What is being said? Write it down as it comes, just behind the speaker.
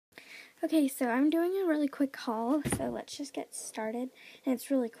Okay, so I'm doing a really quick haul, so let's just get started. And it's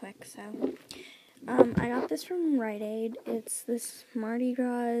really quick, so I got this from Rite Aid. It's this Mardi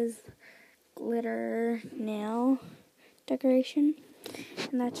Gras glitter nail decoration.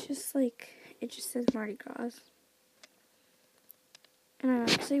 And that's just like, it just says Mardi Gras. And I'm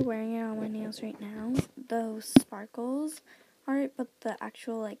actually wearing it on my nails right now. Those sparkles are it, but the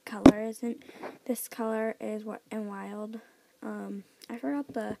actual like color isn't. This color is Wet n Wild. I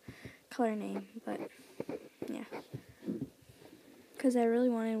forgot the color name, but yeah. Because I really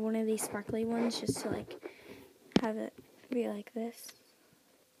wanted one of these sparkly ones just to like have it be like this.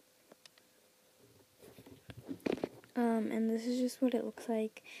 And this is just what it looks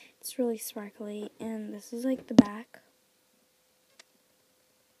like. It's really sparkly, and this is like the back.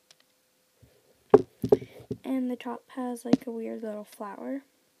 And the top has like a weird little flower.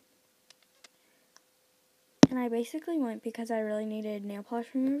 And I basically went because I really needed nail polish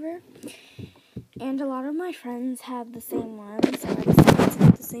remover. And a lot of my friends have the same one, so I decided to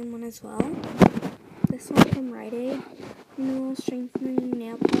get the same one as well. This one from Rite Aid, Renewal Strengthening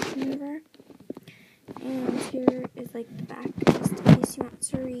Nail Polish Remover. And here is like the back, just in case you want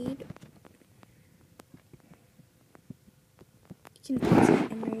to read. You can pause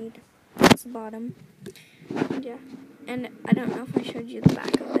it and read. That's the bottom. And yeah. And I don't know if I showed you the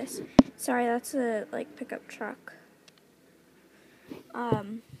back of this. Sorry, that's a like pickup truck.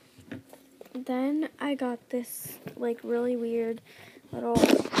 Then I got this like really weird little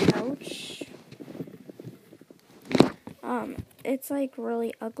pouch. It's like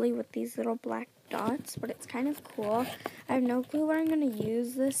really ugly with these little black dots, but it's kind of cool. I have no clue what I'm going to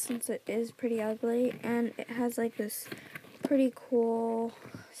use this since it is pretty ugly, and it has like this pretty cool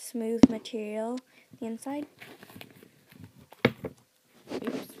smooth material the inside.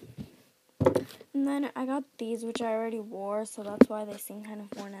 Oops. And then I got these, which I already wore, so that's why they seem kind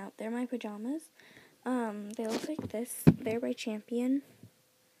of worn out. They're my pajamas. They look like this. They're by Champion,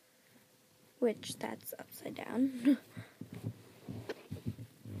 which that's upside down.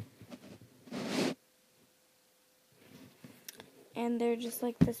 And they're just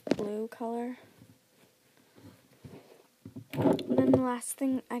like this blue color. And then the last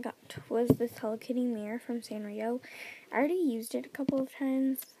thing I got was this Hello Kitty mirror from Sanrio. I already used it a couple of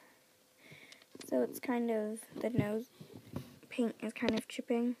times, so it's kind of, the nose paint is kind of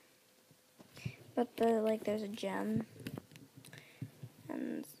chipping. But there's a gem,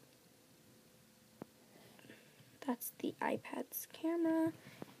 and that's the iPad's camera,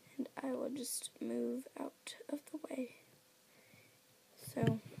 and I will just move out of the way.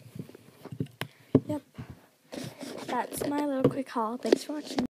 So, yep, that's my little quick haul. Thanks for watching.